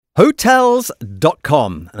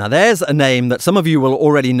Hotels.com. Now, there's a name that some of you will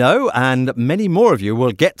already know and many more of you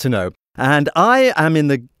will get to know. And I am in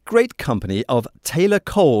the great company of Taylor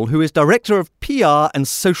Cole, who is Director of PR and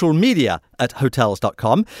Social Media at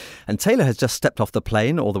Hotels.com. And Taylor has just stepped off the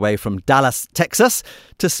plane all the way from Dallas, Texas,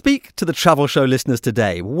 to speak to the Travel Show listeners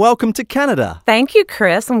today. Welcome to Canada. Thank you,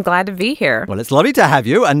 Chris. I'm glad to be here. Well, it's lovely to have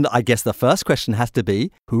you. And I guess the first question has to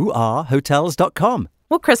be, who are Hotels.com?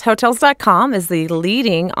 Well, Chris, Hotels.com is the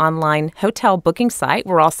leading online hotel booking site.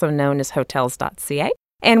 We're also known as Hotels.ca.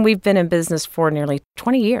 And we've been in business for nearly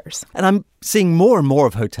 20 years. And I'm seeing more and more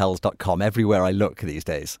of Hotels.com everywhere I look these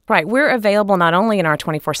days. Right. We're available not only in our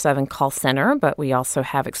 24/7 call center, but we also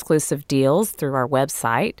have exclusive deals through our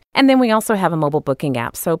website. And then we also have a mobile booking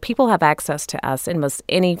app. So people have access to us in most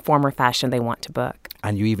any form or fashion they want to book.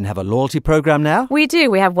 And you even have a loyalty program now? We do.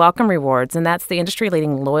 We have Welcome Rewards, and that's the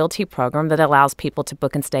industry-leading loyalty program that allows people to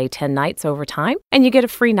book and stay 10 nights over time, and you get a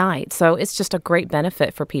free night. So it's just a great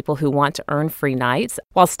benefit for people who want to earn free nights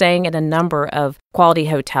while staying at a number of quality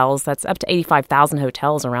hotels. That's up to 85,000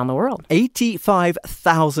 hotels around the world.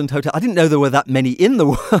 85,000 hotels. I didn't know there were that many in the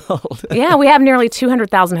world. Yeah, we have nearly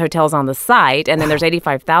 200,000 hotels on the site, and then there's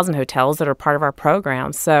 85,000 hotels that are part of our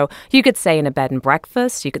program. So you could stay in a bed and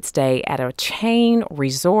breakfast, you could stay at a chain,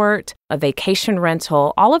 resort, a vacation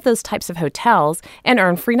rental, all of those types of hotels, and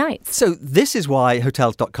earn free nights. So this is why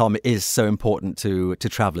Hotels.com is so important to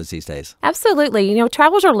travelers these days. Absolutely. You know,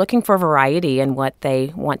 travelers are looking for variety in what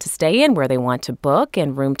they want to stay in, where they want to book,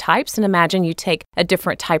 and room types. And imagine you take a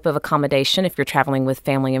different type of accommodation if you're traveling with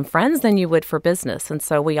family and friends than you would for business. And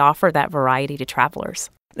so we offer that variety to travelers.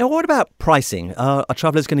 Now, what about pricing? Are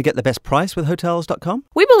travelers going to get the best price with Hotels.com?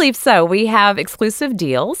 We believe so. We have exclusive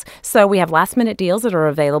deals. So we have last-minute deals that are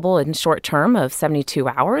available in short term of 72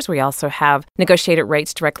 hours. We also have negotiated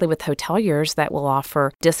rates directly with hoteliers that will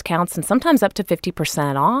offer discounts and sometimes up to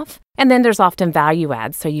 50% off. And then there's often value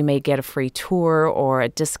adds. So you may get a free tour or a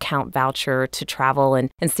discount voucher to travel and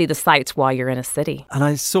see the sights while you're in a city. And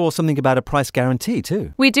I saw something about a price guarantee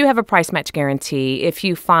too. We do have a price match guarantee. If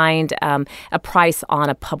you find a price on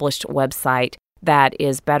a published website that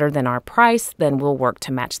is better than our price, then we'll work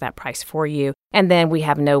to match that price for you. And then we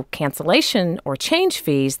have no cancellation or change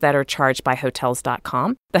fees that are charged by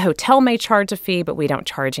Hotels.com. The hotel may charge a fee, but we don't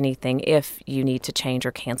charge anything if you need to change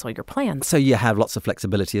or cancel your plans. So you have lots of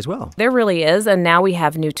flexibility as well. There really is. And now we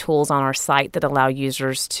have new tools on our site that allow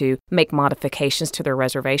users to make modifications to their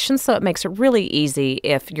reservations. So it makes it really easy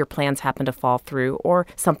if your plans happen to fall through or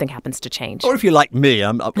something happens to change. Or if you're like me,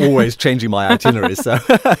 I'm always changing my itineraries. So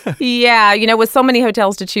yeah, you know, with so many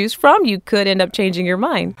hotels to choose from, you could end up changing your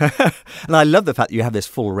mind. And I love the fact that you have this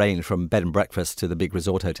full range from bed and breakfast to the big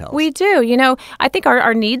resort hotels. We do. You know, I think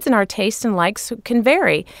our needs and our tastes and likes can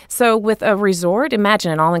vary. So with a resort,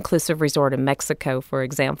 imagine an all-inclusive resort in Mexico, for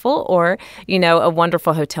example, or, you know, a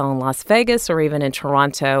wonderful hotel in Las Vegas or even in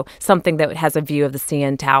Toronto, something that has a view of the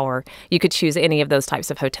CN Tower. You could choose any of those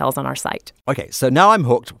types of hotels on our site. Okay, so now I'm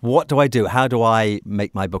hooked. What do I do? How do I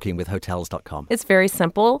make my booking with Hotels.com? It's very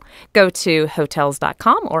simple. Go to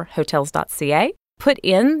Hotels.com or Hotels.ca. Put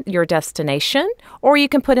in your destination, or you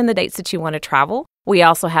can put in the dates that you want to travel. We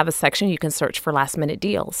also have a section you can search for last-minute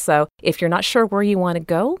deals. So if you're not sure where you want to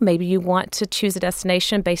go, maybe you want to choose a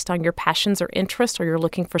destination based on your passions or interests, or you're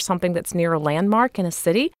looking for something that's near a landmark in a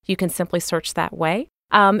city, you can simply search that way.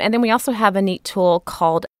 And then we also have a neat tool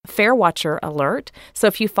called Fare Watcher Alert. So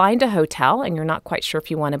if you find a hotel and you're not quite sure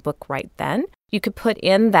if you want to book right then, you could put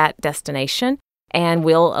in that destination, and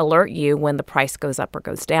we'll alert you when the price goes up or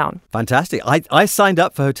goes down. Fantastic. I signed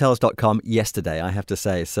up for Hotels.com yesterday, I have to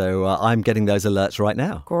say. So I'm getting those alerts right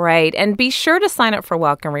now. Great. And be sure to sign up for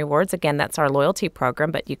Welcome Rewards. Again, that's our loyalty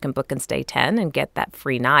program, but you can book and stay 10 and get that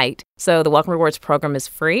free night. So the Welcome Rewards program is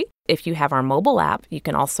free. If you have our mobile app, you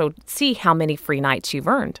can also see how many free nights you've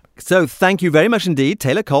earned. So thank you very much indeed,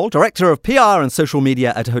 Taylor Cole, Director of PR and Social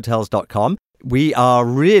Media at Hotels.com. We are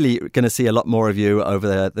really going to see a lot more of you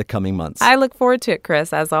over the coming months. I look forward to it,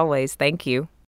 Chris, as always. Thank you.